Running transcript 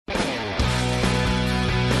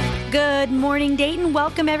Good morning, Dayton.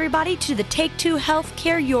 Welcome, everybody, to the Take Two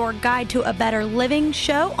Healthcare, your guide to a better living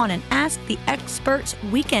show on an Ask the Experts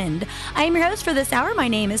weekend. I am your host for this hour. My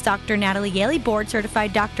name is Dr. Natalie Yaley,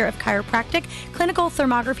 board-certified doctor of chiropractic, clinical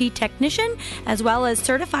thermography technician, as well as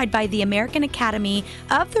certified by the American Academy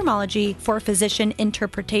of Thermology for Physician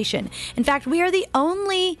Interpretation. In fact, we are the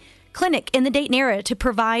only clinic in the Dayton area to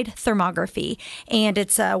provide thermography, and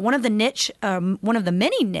it's one of the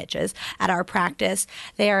many niches at our practice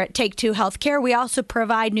there at Take Two Healthcare. We also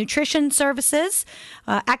provide nutrition services,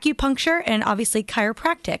 acupuncture, and obviously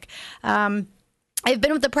chiropractic. I've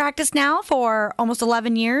been with the practice now for almost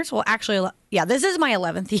 11 years. Well, actually, yeah, this is my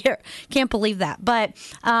 11th year. Can't believe that. But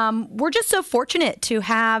we're just so fortunate to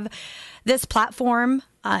have this platform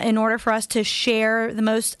in order for us to share the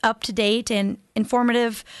most up-to-date and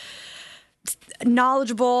informative,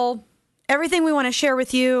 knowledgeable, everything we want to share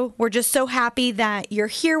with you. We're just so happy that you're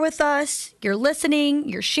here with us, you're listening,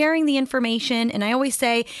 you're sharing the information. And I always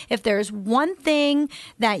say, if there's one thing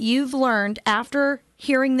that you've learned after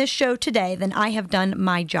hearing this show today, then I have done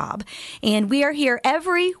my job. And we are here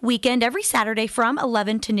every weekend, every Saturday from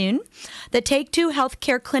 11 to noon. The Take Two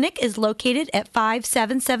Healthcare Clinic is located at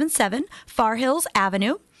 5777 Far Hills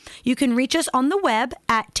Avenue. You can reach us on the web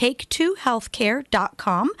at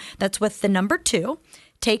take2healthcare.com. That's with the number 2.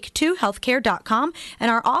 take2healthcare.com, and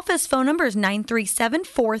our office phone number is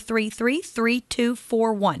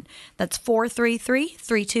 937-433-3241. That's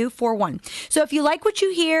 433-3241. So if you like what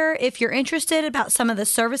you hear, if you're interested about some of the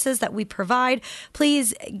services that we provide,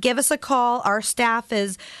 please give us a call. Our staff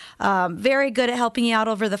is very good at helping you out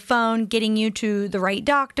over the phone, getting you to the right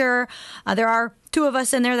doctor. There are two of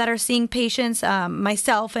us in there that are seeing patients,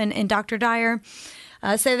 myself and Dr. Dyer.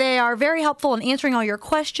 So they are very helpful in answering all your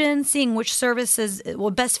questions, seeing which services will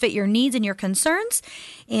best fit your needs and your concerns.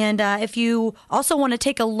 And if you also want to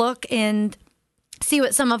take a look and see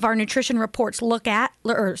what some of our nutrition reports look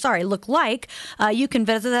like, you can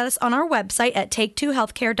visit us on our website at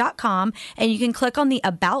take2healthcare.com, and you can click on the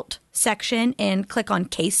About section and click on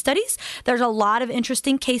case studies. There's a lot of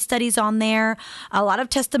interesting case studies on there, a lot of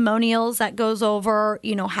testimonials that goes over,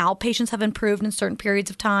 how patients have improved in certain periods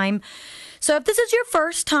of time. So if this is your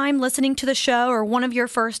first time listening to the show or one of your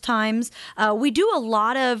first times, we do a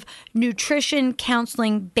lot of nutrition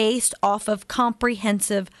counseling based off of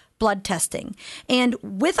comprehensive blood testing. And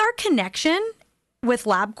with our connection with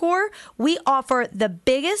LabCorp, we offer the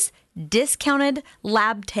biggest discounted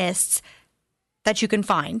lab tests that you can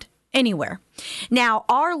find anywhere. Now,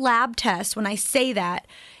 our lab test, when I say that,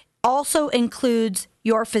 also includes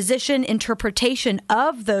your physician interpretation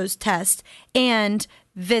of those tests and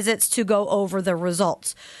visits to go over the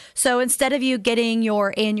results. So instead of you getting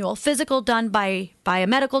your annual physical done by a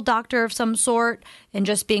medical doctor of some sort and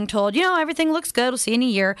just being told, everything looks good, we'll see you in a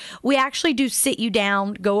year, we actually do sit you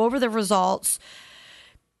down, go over the results,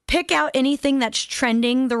 pick out anything that's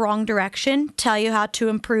trending the wrong direction, tell you how to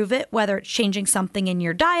improve it, whether it's changing something in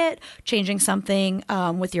your diet, changing something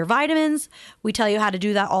with your vitamins. We tell you how to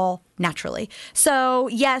do that all naturally. So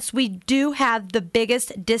yes, we do have the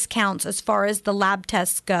biggest discounts as far as the lab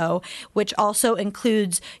tests go, which also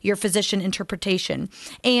includes your physician interpretation.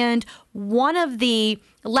 And one of the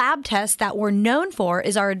lab tests that we're known for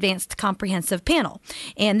is our advanced comprehensive panel.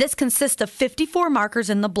 And this consists of 54 markers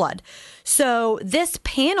in the blood. So this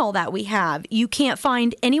panel that we have, you can't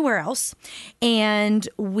find anywhere else. And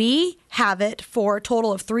we have it for a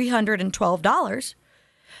total of $312.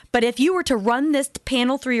 But if you were to run this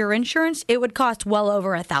panel through your insurance, it would cost well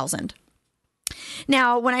over $1,000.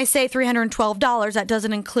 Now, when I say $312, that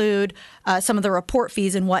doesn't include some of the report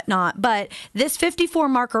fees and whatnot. But this 54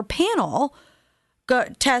 marker panel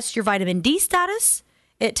tests your vitamin D status.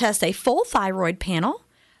 It tests a full thyroid panel,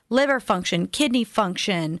 liver function, kidney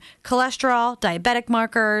function, cholesterol, diabetic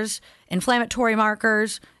markers, inflammatory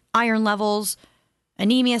markers, iron levels,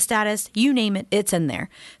 anemia status, you name it, it's in there.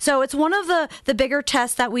 So it's one of the bigger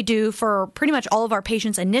tests that we do for pretty much all of our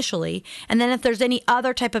patients initially. And then if there's any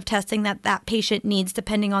other type of testing that patient needs,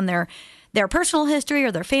 depending on their personal history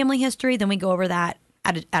or their family history, then we go over that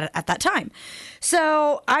at that time.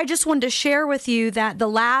 So I just wanted to share with you that the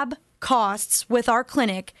lab costs with our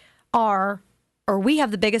clinic we have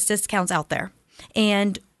the biggest discounts out there.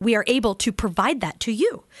 And we are able to provide that to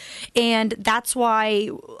you. And that's why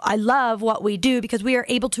I love what we do, because we are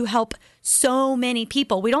able to help so many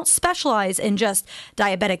people. We don't specialize in just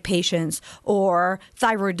diabetic patients or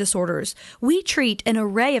thyroid disorders. We treat an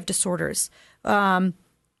array of disorders. I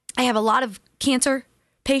have a lot of cancer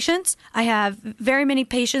patients. I have very many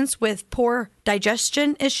patients with poor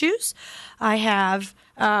digestion issues. I have,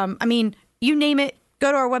 you name it,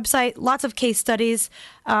 go to our website. Lots of case studies.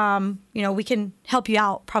 We can help you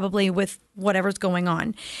out probably with whatever's going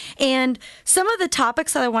on. And some of the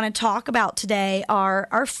topics that I want to talk about today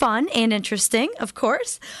are fun and interesting, of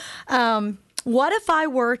course. What if I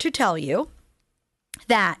were to tell you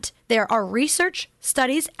that there are research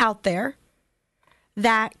studies out there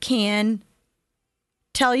that can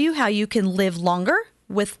tell you how you can live longer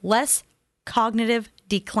with less cognitive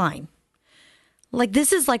decline? Like,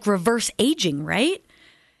 this is like reverse aging, right?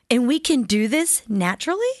 And we can do this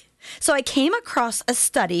naturally. So I came across a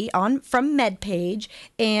study from MedPage,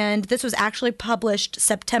 and this was actually published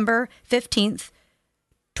September 15th,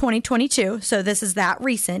 2022. So this is that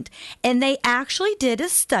recent. And they actually did a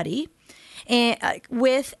study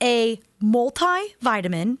with a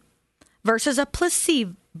multivitamin versus a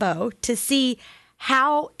placebo to see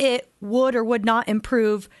how it would or would not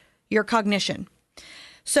improve your cognition.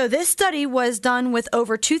 So this study was done with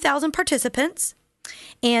over 2,000 participants,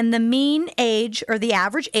 and the mean age or the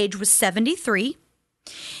average age was 73,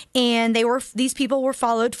 and these people were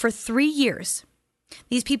followed for 3 years.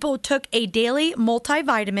 These people took a daily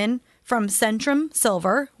multivitamin from Centrum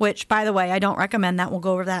Silver, which, by the way, I don't recommend that. We'll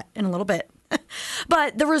go over that in a little bit.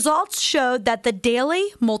 But the results showed that the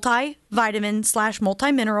daily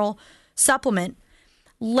multivitamin/multimineral supplement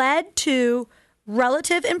led to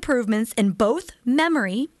relative improvements in both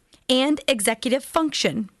memory and executive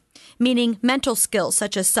function, meaning mental skills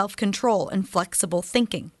such as self-control and flexible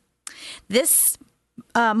thinking. This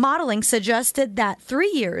modeling suggested that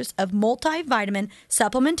 3 years of multivitamin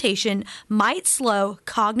supplementation might slow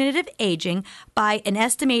cognitive aging by an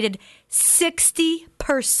estimated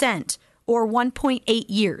 60% or 1.8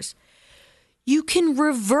 years. You can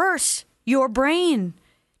reverse your brain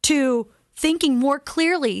to thinking more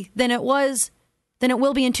clearly than it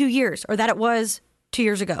will be in 2 years, or that it was 2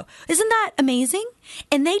 years ago. Isn't that amazing?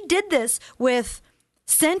 And they did this with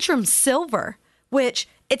Centrum Silver, which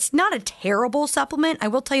it's not a terrible supplement. I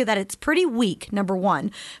will tell you that it's pretty weak, number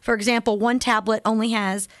one. For example, one tablet only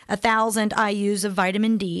has 1,000 IUs of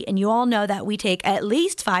vitamin D, and you all know that we take at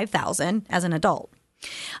least 5,000 as an adult.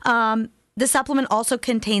 The supplement also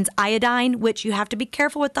contains iodine, which you have to be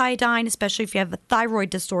careful with iodine, especially if you have a thyroid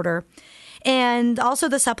disorder. And also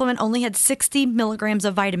the supplement only had 60 milligrams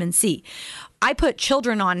of vitamin C. I put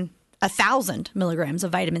children on 1,000 milligrams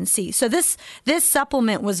of vitamin C. So this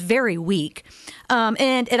supplement was very weak.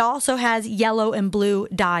 And it also has yellow and blue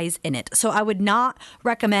dyes in it. So I would not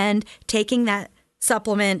recommend taking that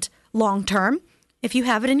supplement long term. If you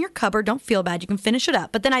have it in your cupboard, don't feel bad. You can finish it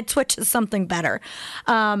up. But then I'd switch to something better.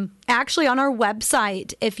 Actually, on our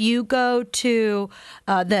website, if you go to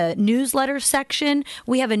the newsletter section,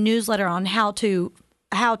 we have a newsletter on how to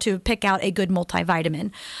pick out a good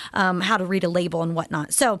multivitamin, how to read a label and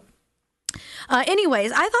whatnot. So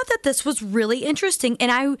anyways, I thought that this was really interesting,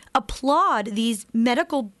 and I applaud these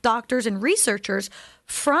medical doctors and researchers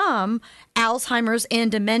from Alzheimer's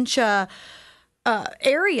and dementia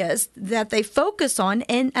areas that they focus on,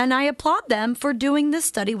 and I applaud them for doing this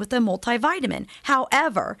study with a multivitamin.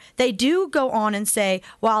 However, they do go on and say,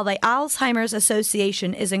 while the Alzheimer's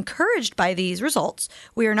Association is encouraged by these results,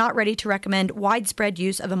 we are not ready to recommend widespread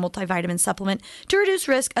use of a multivitamin supplement to reduce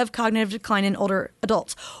risk of cognitive decline in older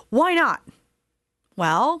adults. Why not?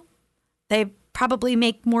 Well, they probably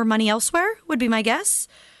make more money elsewhere, would be my guess.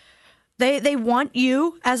 They want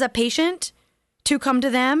you as a patient to come to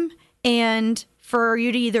them and for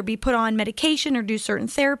you to either be put on medication or do certain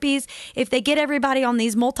therapies. If they get everybody on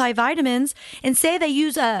these multivitamins and say they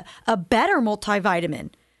use a better multivitamin,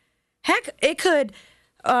 heck, it could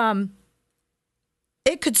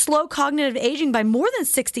slow cognitive aging by more than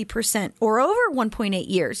 60% or over 1.8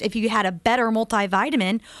 years if you had a better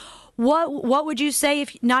multivitamin. What would you say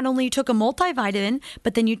if not only you took a multivitamin,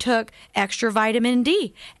 but then you took extra vitamin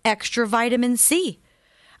D, extra vitamin C?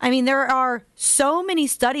 I mean, there are so many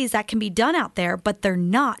studies that can be done out there, but they're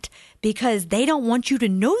not, because they don't want you to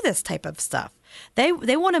know this type of stuff. They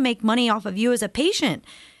want to make money off of you as a patient.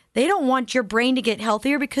 They don't want your brain to get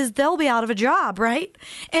healthier because they'll be out of a job, right?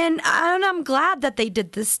 And I'm glad that they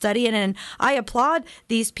did this study, and I applaud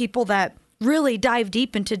these people that really dive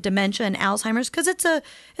deep into dementia and Alzheimer's, because it's a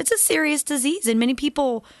serious disease, and many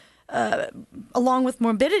people along with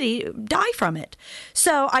morbidity, die from it.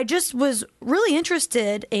 So I just was really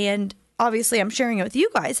interested, and obviously I'm sharing it with you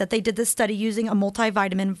guys, that they did this study using a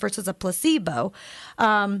multivitamin versus a placebo.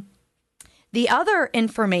 The other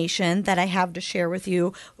information that I have to share with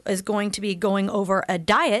you is going to be going over a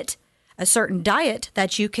diet, a certain diet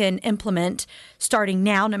that you can implement starting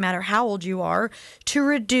now, no matter how old you are, to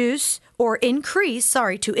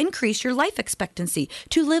increase your life expectancy,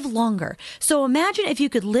 to live longer. So imagine if you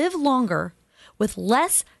could live longer with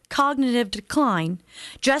less cognitive decline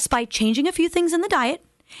just by changing a few things in the diet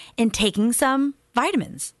and taking some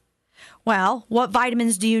vitamins. Well, what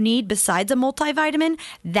vitamins do you need besides a multivitamin?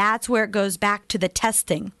 That's where it goes back to the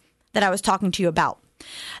testing that I was talking to you about.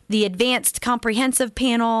 The advanced comprehensive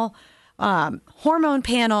panel, hormone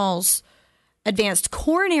panels, advanced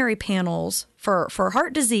coronary panels for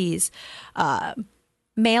heart disease,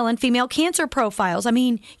 male and female cancer profiles. I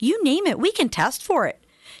mean, you name it, we can test for it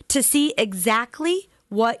to see exactly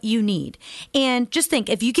what you need. And just think,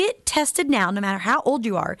 if you get tested now, no matter how old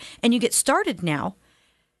you are, and you get started now,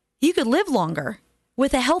 you could live longer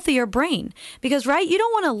with a healthier brain. Because, right, you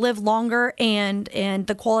don't want to live longer and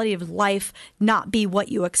the quality of life not be what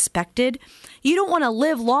you expected. You don't want to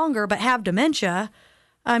live longer but have dementia.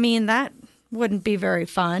 I mean, that wouldn't be very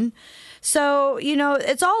fun. So,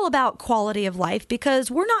 it's all about quality of life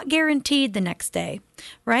because we're not guaranteed the next day,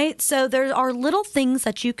 right? So there are little things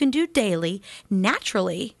that you can do daily,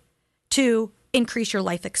 naturally, to increase your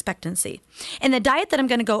life expectancy. And the diet that I'm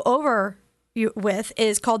going to go over with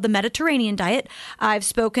is called the Mediterranean diet. I've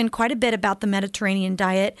spoken quite a bit about the Mediterranean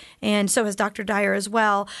diet, and so has Dr. Dyer as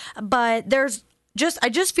well. But I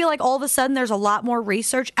just feel like all of a sudden there's a lot more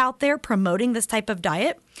research out there promoting this type of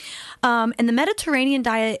diet. And the Mediterranean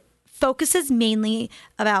diet focuses mainly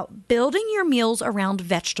about building your meals around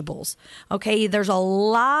vegetables. Okay, there's a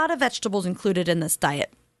lot of vegetables included in this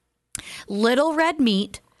diet. Little red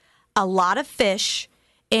meat, a lot of fish,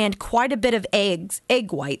 and quite a bit of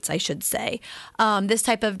egg whites, I should say. This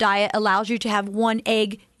type of diet allows you to have 1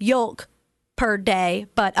 egg yolk per day,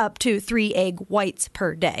 but up to 3 egg whites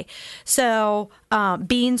per day. So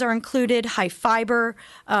beans are included, high fiber,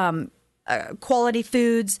 quality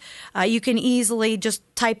foods. You can easily just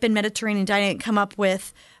type in Mediterranean diet and come up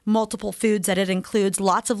with multiple foods that it includes.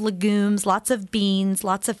 Lots of legumes, lots of beans,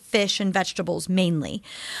 lots of fish and vegetables mainly.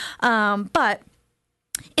 But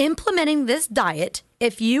implementing this diet,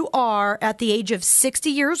 if you are at the age of 60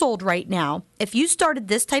 years old right now, if you started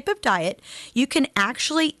this type of diet, you can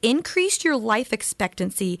actually increase your life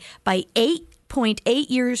expectancy by 8.8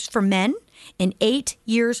 years for men and 8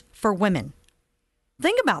 years for women.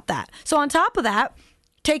 Think about that. So on top of that,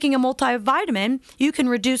 taking a multivitamin, you can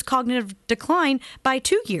reduce cognitive decline by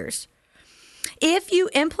 2 years. If you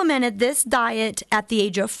implemented this diet at the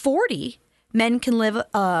age of 40, men can live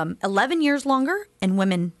 11 years longer and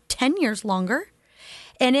women 10 years longer.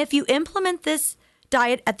 And if you implement this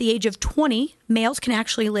diet at the age of 20, males can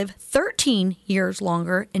actually live 13 years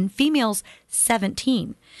longer and females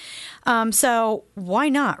 17. So why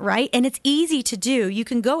not, right? And it's easy to do. You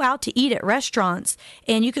can go out to eat at restaurants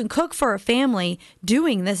and you can cook for a family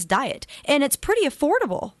doing this diet. And it's pretty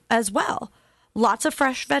affordable as well. Lots of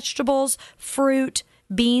fresh vegetables, fruit,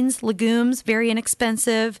 beans, legumes, very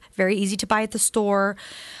inexpensive, very easy to buy at the store.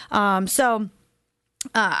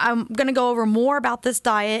 I'm going to go over more about this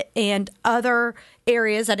diet and other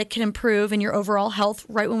areas that it can improve in your overall health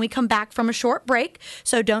right when we come back from a short break.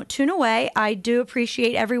 So don't tune away. I do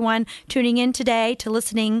appreciate everyone tuning in today to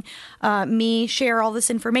listening me share all this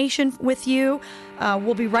information with you.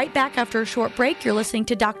 We'll be right back after a short break. You're listening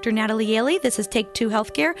to Dr. Natalie Yaley. This is Take 2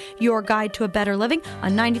 Healthcare, your guide to a better living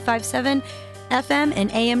on 95.7 FM and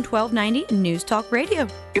AM 1290 News Talk Radio.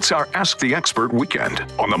 It's our Ask the Expert weekend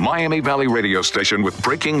on the Miami Valley radio station with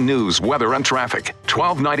breaking news, weather, and traffic.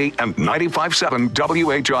 1290 and 95.7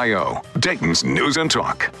 WHIO, Dayton's News and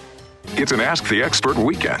Talk. It's an Ask the Expert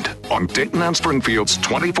weekend on Dayton and Springfield's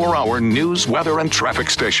 24-hour news, weather, and traffic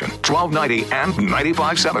station. 1290 and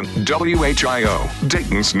 95.7 WHIO,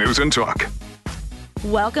 Dayton's News and Talk.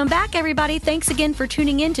 Welcome back, everybody. Thanks again for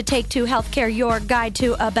tuning in to Take 2 Healthcare, your guide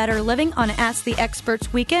to a better living on Ask the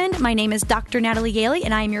Experts weekend. My name is Dr. Natalie Yaley,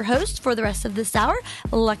 and I am your host for the rest of this hour.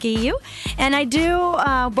 Lucky you. And I do,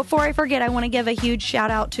 before I forget, I want to give a huge shout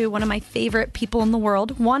out to one of my favorite people in the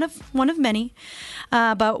world, one of many,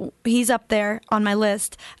 but he's up there on my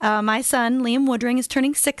list. My son, Liam Woodring, is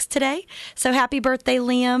turning 6 today. So happy birthday,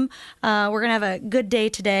 Liam. We're going to have a good day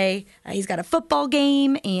today. He's got a football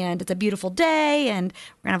game, and it's a beautiful day, and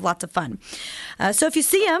we're going to have lots of fun. So if you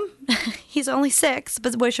see him, he's only 6,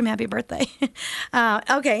 but wish him happy birthday.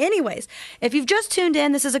 Okay, anyways, if you've just tuned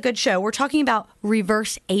in, this is a good show. We're talking about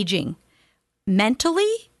reverse aging,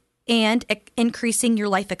 mentally and increasing your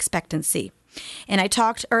life expectancy. And I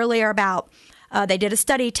talked earlier about they did a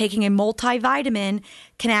study taking a multivitamin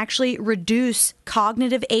can actually reduce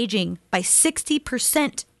cognitive aging by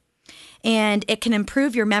 60%. And it can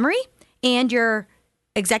improve your memory and your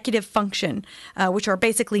executive function, which are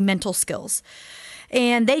basically mental skills.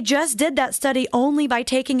 And they just did that study only by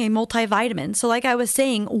taking a multivitamin. So like I was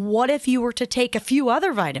saying, what if you were to take a few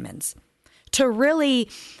other vitamins to really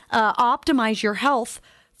optimize your health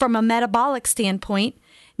from a metabolic standpoint,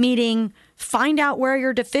 meaning find out where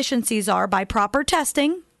your deficiencies are by proper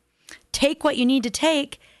testing, take what you need to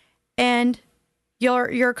take, and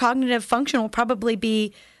your cognitive function will probably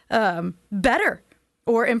be better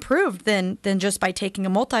or improved than just by taking a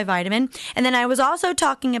multivitamin. And then I was also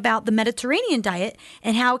talking about the Mediterranean diet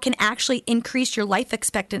and how it can actually increase your life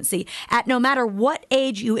expectancy at no matter what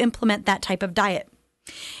age you implement that type of diet.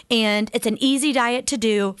 And it's an easy diet to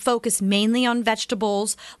do, focus mainly on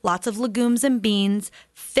vegetables, lots of legumes and beans,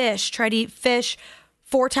 fish. Try to eat fish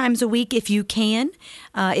 4 times a week if you can.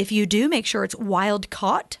 If you do, make sure it's wild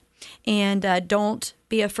caught. And don't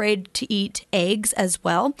be afraid to eat eggs as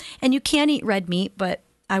well. And you can eat red meat, but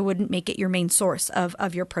I wouldn't make it your main source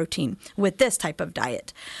of your protein with this type of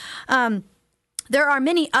diet. There are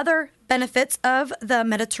many other benefits of the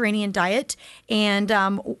Mediterranean diet. And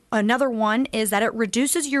another one is that it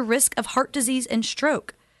reduces your risk of heart disease and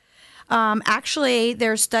stroke. Actually,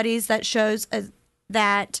 there are studies that shows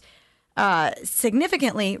that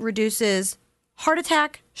significantly reduces heart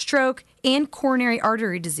attack, stroke, and coronary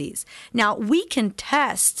artery disease. Now, we can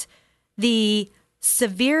test the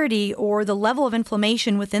severity or the level of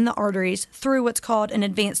inflammation within the arteries through what's called an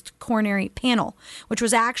advanced coronary panel, which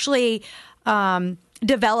was actually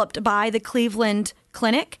developed by the Cleveland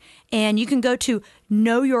Clinic. And you can go to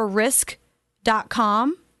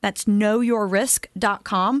knowyourrisk.com. That's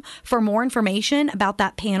knowyourrisk.com for more information about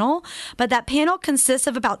that panel. But that panel consists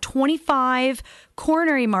of about 25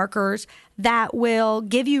 coronary markers that will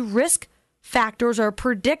give you risk factors or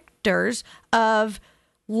predictors of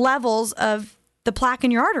levels of the plaque in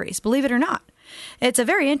your arteries, believe it or not. It's a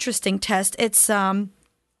very interesting test. It's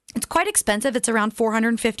quite expensive. It's around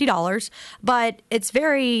 $450, but it's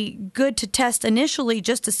very good to test initially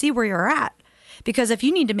just to see where you're at. Because if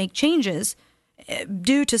you need to make changes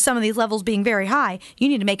due to some of these levels being very high, you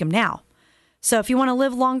need to make them now. So if you want to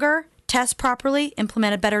live longer, test properly,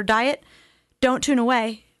 implement a better diet, don't tune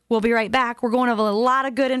away. We'll be right back. We're going over a lot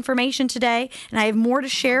of good information today, and I have more to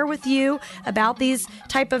share with you about these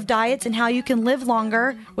type of diets and how you can live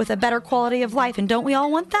longer with a better quality of life. And don't we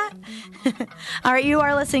all want that? All right, you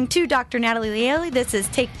are listening to Dr. Natalie Lealy. This is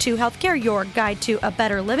Take 2 Healthcare, your guide to a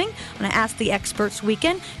better living on Ask the Experts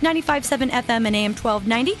Weekend, 95.7 FM and AM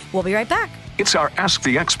 1290. We'll be right back. It's our Ask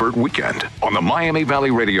the Expert weekend on the Miami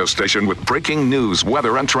Valley radio station with breaking news,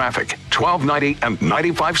 weather, and traffic. 1290 and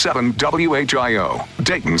 95.7 WHIO,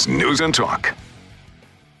 Dayton's News and Talk.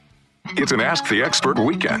 It's an Ask the Expert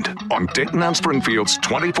weekend on Dayton and Springfield's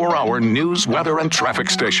 24-hour news, weather, and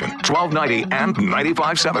traffic station. 1290 and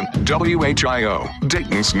 95.7 WHIO,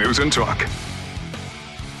 Dayton's News and Talk.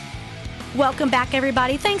 Welcome back,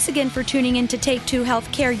 everybody. Thanks again for tuning in to Take 2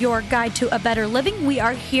 Healthcare, your guide to a better living. We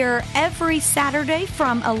are here every Saturday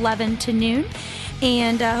from 11 to noon,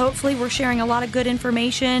 and hopefully we're sharing a lot of good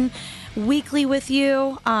information weekly with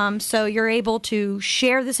you, so you're able to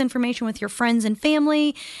share this information with your friends and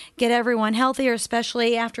family, get everyone healthier,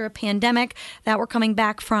 especially after a pandemic that we're coming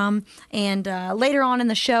back from. And later on in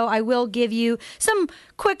the show, I will give you some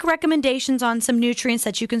quick recommendations on some nutrients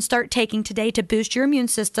that you can start taking today to boost your immune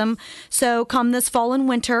system. So come this fall and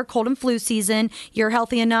winter, cold and flu season, you're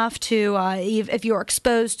healthy enough to, if you're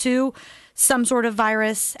exposed to some sort of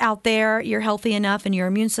virus out there, you're healthy enough and your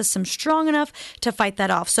immune system strong enough to fight that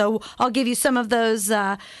off. So I'll give you some of those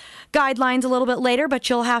guidelines a little bit later, but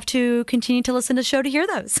you'll have to continue to listen to the show to hear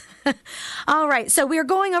those. All right, so we are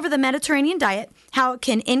going over the Mediterranean diet, how it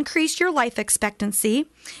can increase your life expectancy.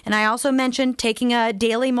 And I also mentioned taking a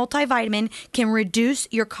daily multivitamin can reduce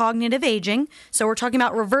your cognitive aging. So we're talking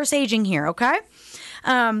about reverse aging here, okay?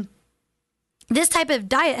 This type of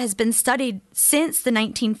diet has been studied since the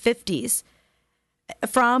 1950s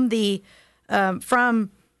from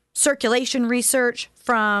circulation research,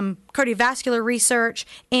 from cardiovascular research,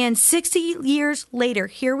 and 60 years later,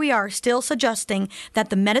 here we are still suggesting that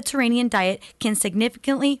the Mediterranean diet can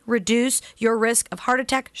significantly reduce your risk of heart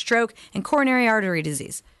attack, stroke, and coronary artery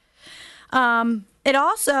disease. The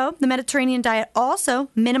Mediterranean diet also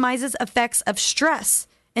minimizes effects of stress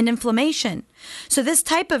and inflammation. So this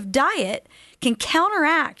type of diet can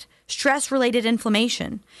counteract stress-related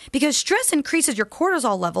inflammation because stress increases your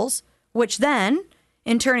cortisol levels, which then,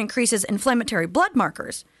 in turn, increases inflammatory blood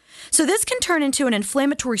markers. So this can turn into an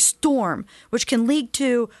inflammatory storm, which can lead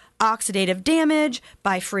to oxidative damage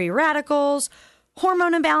by free radicals,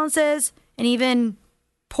 hormone imbalances, and even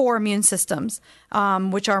poor immune systems,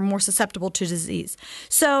 which are more susceptible to disease.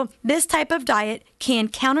 So this type of diet can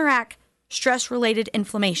counteract stress-related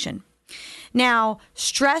inflammation. Now,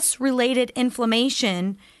 stress-related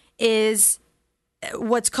inflammation is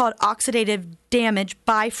what's called oxidative damage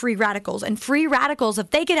by free radicals. And free radicals,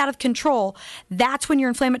 if they get out of control, that's when your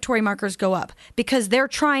inflammatory markers go up, because they're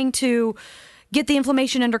trying to get the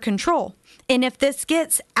inflammation under control. And if this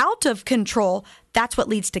gets out of control, that's what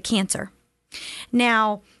leads to cancer.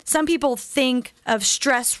 Now, some people think of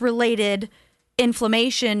stress-related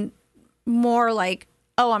inflammation more like,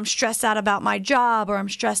 oh, I'm stressed out about my job, or I'm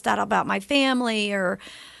stressed out about my family, or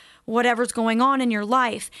whatever's going on in your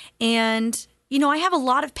life. And, I have a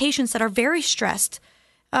lot of patients that are very stressed.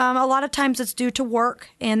 A lot of times it's due to work,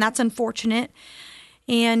 and that's unfortunate.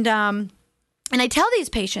 And I tell these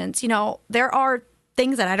patients, there are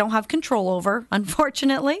things that I don't have control over,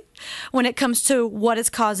 unfortunately, when it comes to what is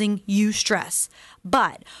causing you stress.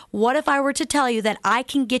 But what if I were to tell you that I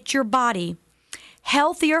can get your body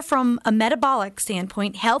healthier from a metabolic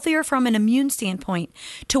standpoint, healthier from an immune standpoint,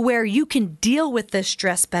 to where you can deal with this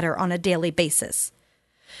stress better on a daily basis?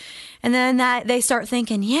 And then they start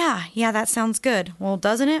thinking, yeah, that sounds good. Well,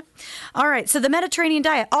 doesn't it? All right. So the Mediterranean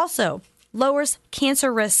diet also lowers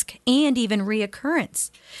cancer risk and even reoccurrence.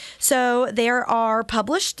 So there are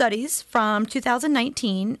published studies from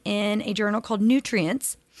 2019 in a journal called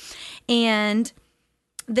Nutrients, and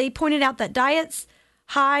they pointed out that diets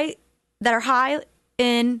that are high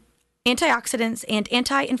in antioxidants and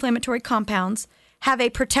anti-inflammatory compounds have a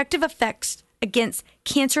protective effect against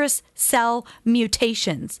cancerous cell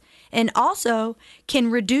mutations, and also can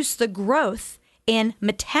reduce the growth and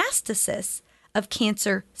metastasis of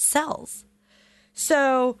cancer cells.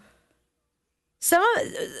 So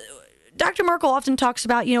Dr. Merkel often talks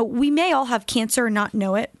about, we may all have cancer and not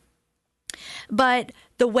know it, but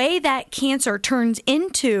the way that cancer turns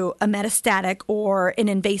into a metastatic or an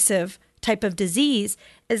invasive type of disease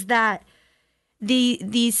is that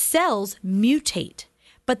these cells mutate,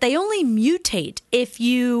 but they only mutate if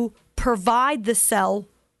you provide the cell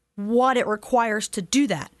what it requires to do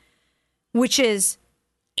that, which is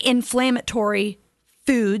inflammatory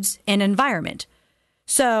foods and environment.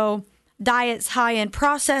 So diets high in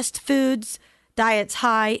processed foods, diets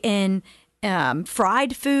high in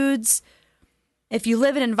fried foods. If you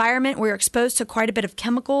live in an environment where you're exposed to quite a bit of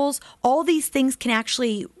chemicals, all these things can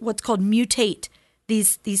actually what's called mutate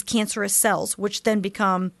these cancerous cells, which then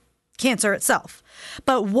become cancer itself.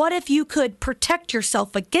 But what if you could protect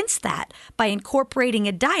yourself against that by incorporating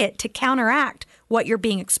a diet to counteract what you're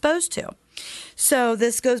being exposed to? So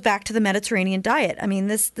this goes back to the Mediterranean diet. I mean,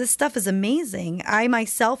 this stuff is amazing. I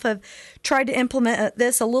myself have tried to implement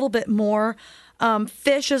this a little bit more.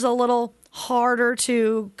 Fish is a little harder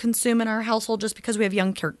to consume in our household just because we have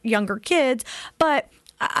younger kids. But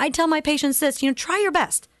I tell my patients this, try your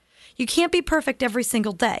best. You can't be perfect every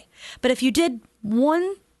single day. But if you did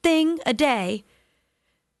one thing a day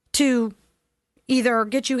to either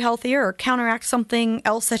get you healthier or counteract something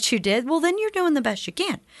else that you did, well, then you're doing the best you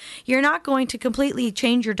can. You're not going to completely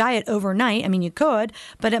change your diet overnight. I mean, you could,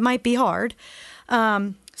 but it might be hard.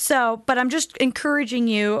 But I'm just encouraging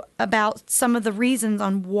you about some of the reasons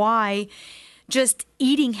on why just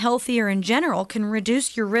eating healthier in general can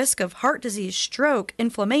reduce your risk of heart disease, stroke,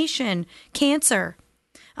 inflammation, cancer.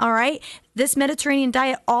 All right. This Mediterranean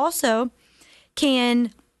diet also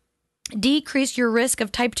can decrease your risk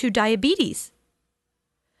of type 2 diabetes.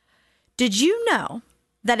 Did you know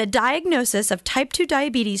that a diagnosis of type 2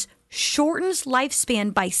 diabetes shortens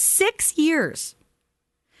lifespan by 6 years?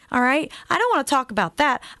 All right. I don't want to talk about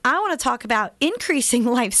that. I want to talk about increasing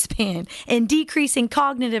lifespan and decreasing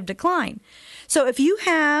cognitive decline. So if you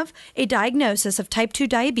have a diagnosis of type 2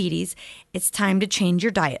 diabetes, it's time to change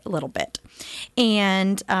your diet a little bit.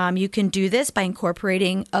 And you can do this by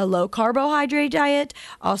incorporating a low carbohydrate diet.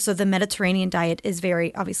 Also, the Mediterranean diet is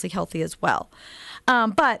very obviously healthy as well.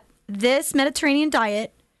 But this Mediterranean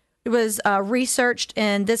diet was researched,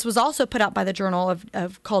 and this was also put out by the journal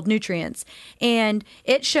called Nutrients. And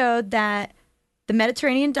it showed that the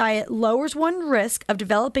Mediterranean diet lowers one's risk of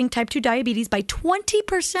developing type 2 diabetes by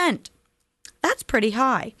 20%. That's pretty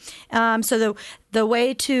high. So the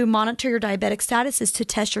way to monitor your diabetic status is to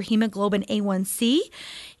test your hemoglobin A1C,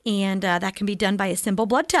 and that can be done by a simple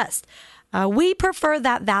blood test. We prefer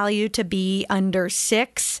that value to be under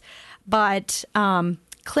 6, but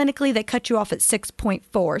clinically they cut you off at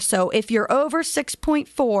 6.4. So if you're over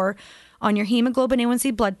 6.4 on your hemoglobin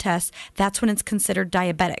A1C blood test, that's when it's considered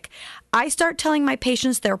diabetic. I start telling my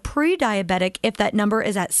patients they're pre-diabetic if that number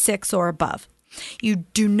is at 6 or above. You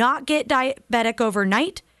do not get diabetic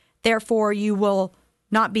overnight. Therefore, you will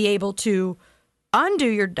not be able to undo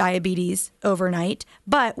your diabetes overnight.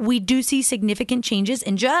 But we do see significant changes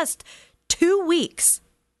in just 2 weeks.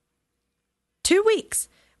 2 weeks.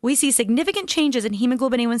 We see significant changes in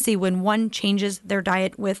hemoglobin A1C when one changes their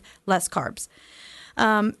diet with less carbs.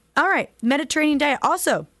 All right. Mediterranean diet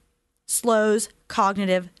also slows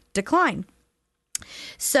cognitive decline.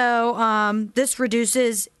 So this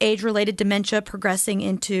reduces age-related dementia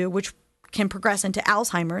which can progress into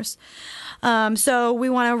Alzheimer's. So we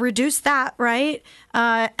want to reduce that, right?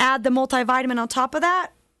 Add the multivitamin on top of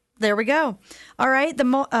that. There we go. All right.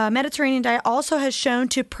 The Mediterranean diet also has shown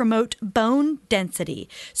to promote bone density.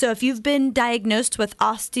 So if you've been diagnosed with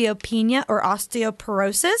osteopenia or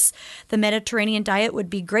osteoporosis, the Mediterranean diet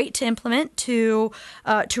would be great to implement to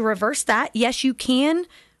reverse that. Yes, you can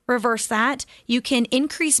reverse that. You can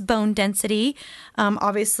increase bone density,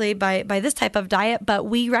 obviously by this type of diet, but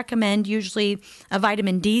we recommend usually a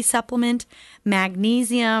vitamin D supplement,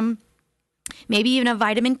 magnesium, maybe even a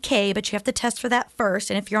vitamin K, but you have to test for that first.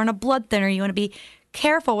 And if you're on a blood thinner, you want to be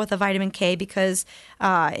careful with a vitamin K because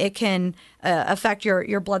it can affect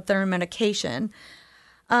your blood thinner medication.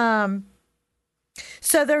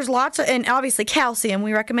 So there's lots of, and obviously calcium.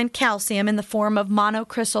 We recommend calcium in the form of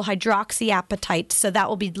monocrystal hydroxyapatite. So that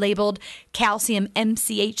will be labeled calcium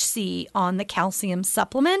MCHC on the calcium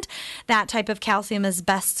supplement. That type of calcium is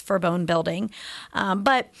best for bone building.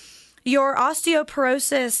 But your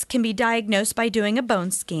osteoporosis can be diagnosed by doing a bone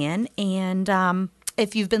scan, and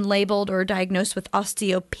if you've been labeled or diagnosed with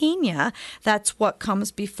osteopenia, that's what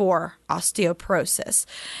comes before osteoporosis.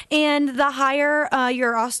 And the higher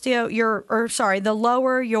the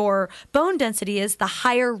lower your bone density is, the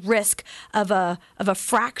higher risk of a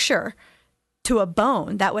fracture to a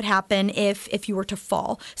bone that would happen if you were to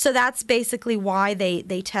fall. So that's basically why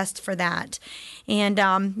they test for that. And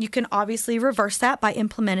you can obviously reverse that by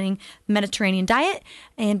implementing Mediterranean diet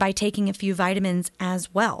and by taking a few vitamins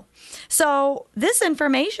as well. So this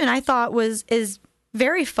information I thought is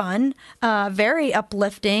very fun, very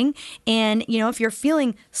uplifting. And, if you're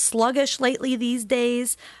feeling sluggish lately these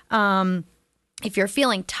days, if you're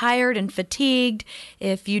feeling tired and fatigued,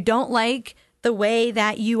 if you don't like the way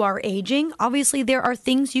that you are aging, obviously there are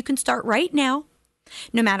things you can start right now,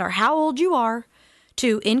 no matter how old you are,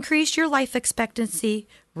 to increase your life expectancy,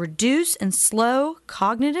 reduce and slow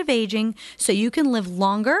cognitive aging so you can live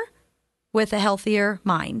longer with a healthier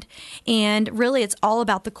mind. And really, it's all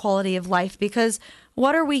about the quality of life, because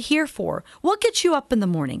what are we here for? What gets you up in the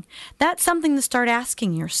morning? That's something to start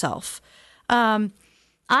asking yourself. I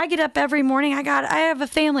get up every morning. I have a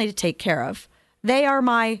family to take care of. They are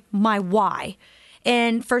my why.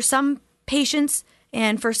 And for some patients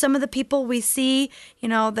and for some of the people we see,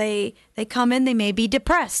 they come in, they may be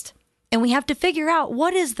depressed. And we have to figure out,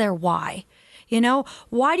 what is their why?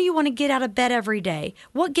 Why do you want to get out of bed every day?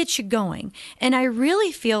 What gets you going? And I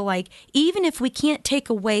really feel like even if we can't take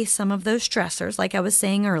away some of those stressors, like I was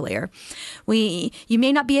saying earlier, you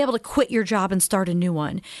may not be able to quit your job and start a new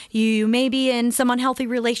one. You may be in some unhealthy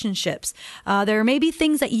relationships. There may be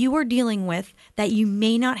things that you are dealing with that you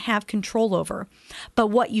may not have control over. But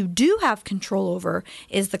what you do have control over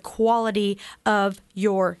is the quality of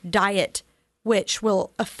your diet, which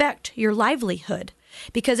will affect your livelihood.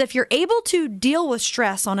 Because if you're able to deal with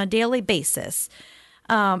stress on a daily basis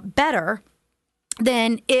better,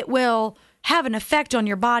 then it will have an effect on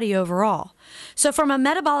your body overall. So from a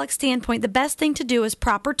metabolic standpoint, the best thing to do is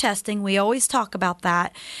proper testing. We always talk about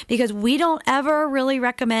that because we don't ever really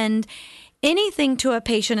recommend anything to a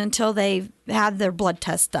patient until they've had their blood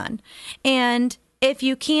test done. And if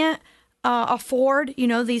you can't afford,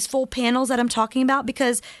 these full panels that I'm talking about,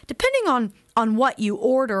 because depending on what you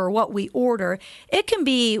order or what we order, it can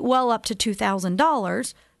be well up to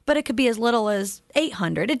 $2,000, but it could be as little as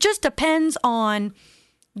 $800. It just depends on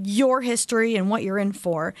your history and what you're in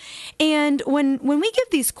for. And when we give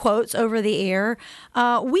these quotes over the air,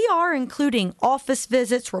 we are including office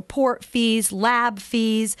visits, report fees, lab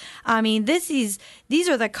fees. I mean, these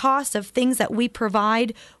are the cost of things that we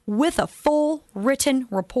provide with a full written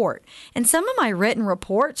report. And some of my written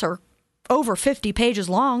reports are over 50 pages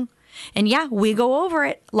long. And yeah, we go over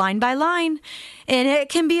it line by line, and it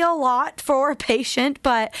can be a lot for a patient,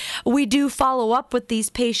 but we do follow up with these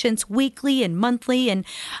patients weekly and monthly. And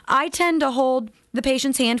I tend to hold the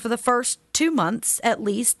patient's hand for the first 2 months, at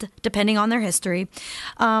least, depending on their history,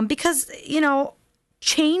 because,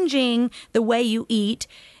 changing the way you eat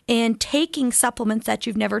and taking supplements that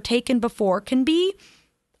you've never taken before can be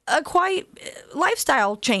a quite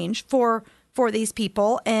lifestyle change for these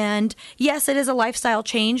people. And yes, it is a lifestyle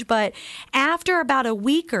change, but after about a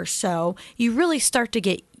week or so, you really start to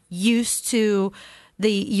get used to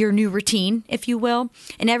your new routine, if you will.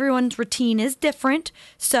 And everyone's routine is different.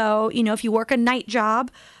 So, if you work a night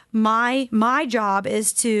job, my job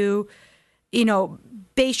is to,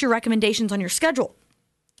 base your recommendations on your schedule.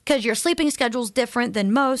 because your sleeping schedule is different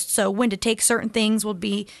than most. So when to take certain things will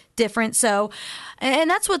be different. So, and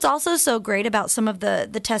that's what's also so great about some of the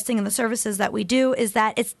testing and the services that we do is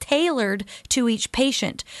that it's tailored to each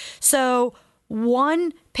patient. So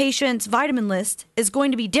one patient's vitamin list is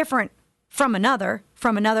going to be different from another.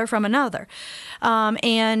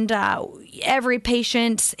 And every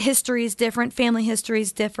patient's history is different, family history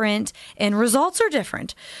is different, and results are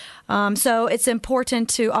different. So it's important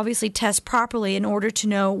to obviously test properly in order to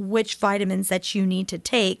know which vitamins that you need to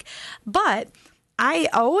take. But I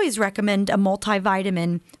always recommend a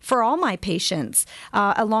multivitamin for all my patients,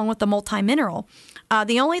 along with the multimineral.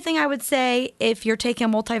 The only thing I would say, if you're taking a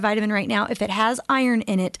multivitamin right now, if it has iron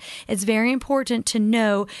in it, it's very important to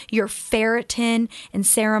know your ferritin and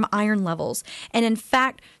serum iron levels. And in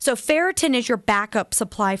fact, so ferritin is your backup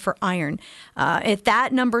supply for iron. If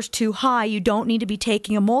that number's too high, you don't need to be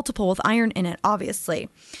taking a multiple with iron in it, obviously.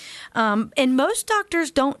 And most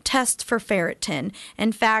doctors don't test for ferritin.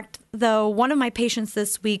 In fact, though, one of my patients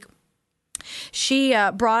this week, she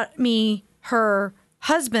brought me her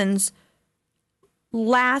husband's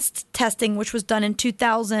last testing, which was done in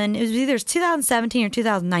 2000. It was either 2017 or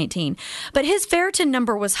 2019. But his ferritin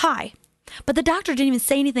number was high. But the doctor didn't even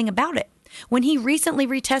say anything about it. When he recently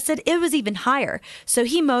retested, it was even higher. So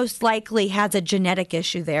he most likely has a genetic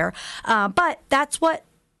issue there. But that's what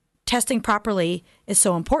testing properly is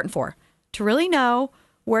so important for, to really know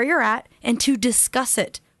where you're at and to discuss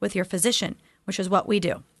it with your physician, which is what we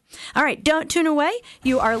do. All right, don't tune away.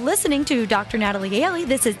 You are listening to Dr. Natalie Gailey.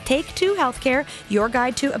 This is Take Two Healthcare, your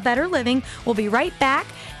guide to a better living. We'll be right back.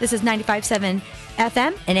 This is 95.7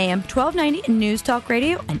 FM and AM 1290 News Talk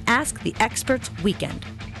Radio and Ask the Experts Weekend.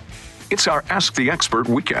 It's our Ask the Expert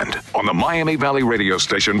weekend on the Miami Valley radio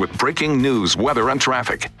station with breaking news, weather, and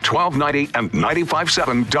traffic. 1290 and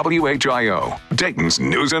 95.7 WHIO, Dayton's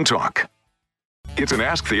News and Talk. It's an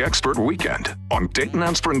Ask the Expert weekend on Dayton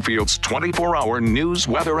and Springfield's 24-hour news,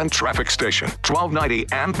 weather, and traffic station.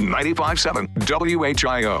 1290 and 95.7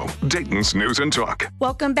 WHIO, Dayton's News and Talk.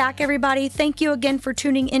 Welcome back, everybody. Thank you again for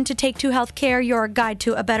tuning in to Take Two Healthcare, your guide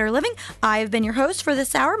to a better living. I've been your host for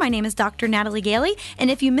this hour. My name is Dr. Natalie Gailey.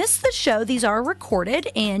 And if you missed the show, these are recorded,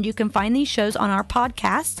 and you can find these shows on our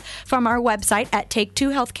podcast from our website at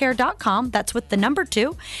take2healthcare.com. That's with the number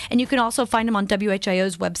 2. And you can also find them on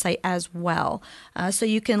WHIO's website as well. So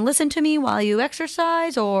you can listen to me while you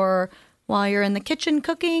exercise or while you're in the kitchen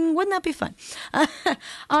cooking. Wouldn't that be fun?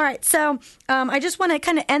 All right. So I just want to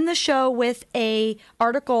kind of end the show with a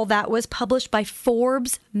article that was published by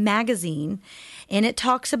Forbes magazine. And it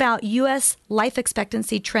talks about U.S. life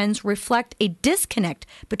expectancy trends reflect a disconnect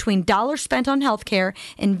between dollars spent on healthcare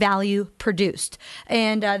and value produced.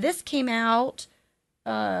 And this came out,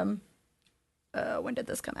 when did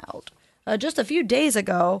this come out? Just a few days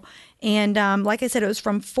ago. And like I said, it was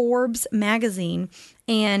from Forbes magazine.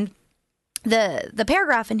 And the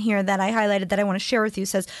paragraph in here that I highlighted that I want to share with you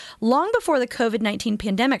says, long before the COVID-19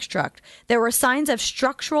 pandemic struck, there were signs of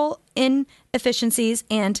structural inefficiencies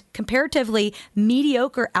and comparatively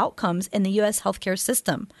mediocre outcomes in the U.S. healthcare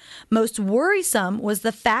system. Most worrisome was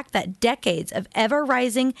the fact that decades of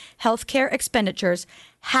ever-rising healthcare expenditures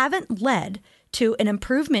haven't led to an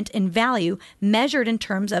improvement in value measured in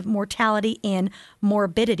terms of mortality and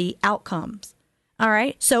morbidity outcomes. All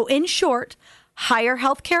right. So in short, higher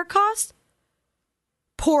healthcare costs,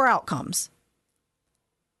 poor outcomes,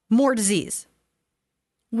 more disease.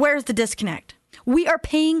 Where's the disconnect? We are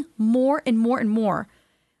paying more and more and more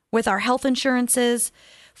with our health insurances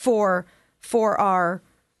for our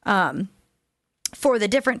for the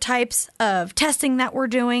different types of testing that we're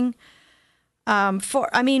doing.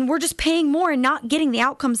 We're just paying more and not getting the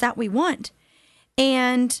outcomes that we want.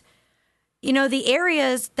 And, the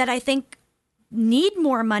areas that I think need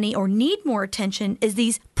more money or need more attention is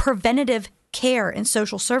these preventative care and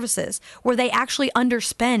social services where they actually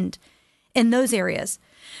underspend in those areas.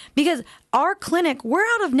 Because our clinic, we're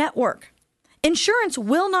out of network. Insurance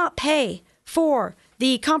will not pay for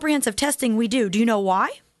the comprehensive testing we do. Do you know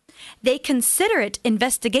why? They consider it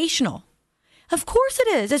investigational. Of course it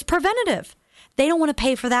is. It's preventative. They don't want to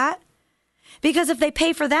pay for that, because if they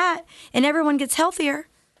pay for that and everyone gets healthier,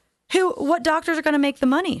 what doctors are going to make the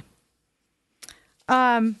money?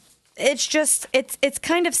 It's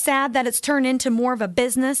kind of sad that it's turned into more of a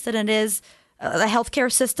business than it is a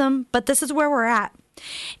healthcare system, but this is where we're at.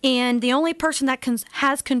 And the only person that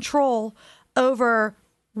has control over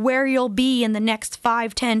where you'll be in the next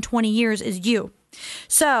 5, 10, 20 years is you.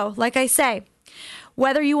 So, like I say,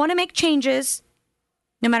 whether you want to make changes,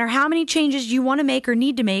 no matter how many changes you want to make or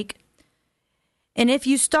need to make, and if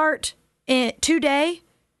you start today,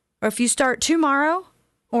 or if you start tomorrow,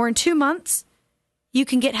 or in 2 months, you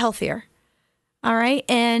can get healthier. All right.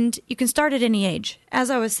 And you can start at any age. As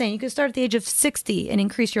I was saying, you can start at the age of 60 and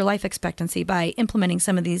increase your life expectancy by implementing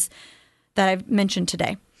some of these that I've mentioned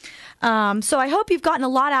today. So I hope you've gotten a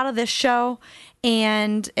lot out of this show.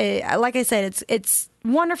 And like I said, it's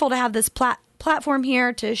wonderful to have this platform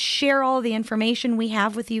here to share all the information we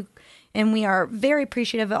have with you. And we are very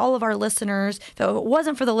appreciative of all of our listeners. If it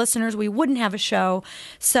wasn't for the listeners, we wouldn't have a show.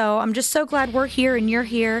 So I'm just so glad we're here and you're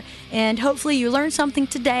here. And hopefully you learned something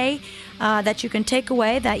today that you can take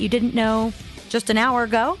away that you didn't know just an hour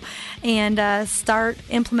ago and start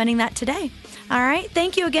implementing that today. All right.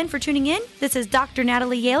 Thank you again for tuning in. This is Dr.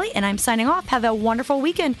 Natalie Yaley, and I'm signing off. Have a wonderful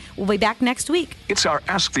weekend. We'll be back next week. It's our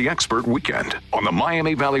Ask the Expert weekend on the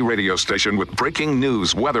Miami Valley radio station with breaking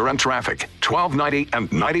news, weather, and traffic. 1290 and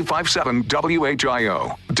 95.7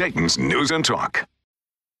 WHIO, Dayton's News and Talk.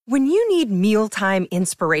 When you need mealtime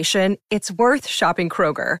inspiration, it's worth shopping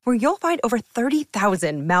Kroger, where you'll find over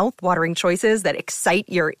 30,000 mouth-watering choices that excite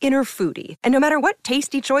your inner foodie. And no matter what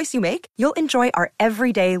tasty choice you make, you'll enjoy our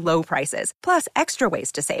everyday low prices, plus extra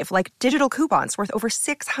ways to save, like digital coupons worth over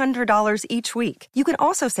 $600 each week. You can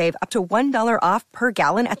also save up to $1 off per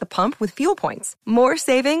gallon at the pump with fuel points. More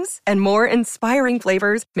savings and more inspiring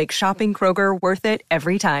flavors make shopping Kroger worth it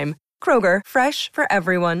every time. Kroger, fresh for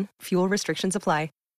everyone. Fuel restrictions apply.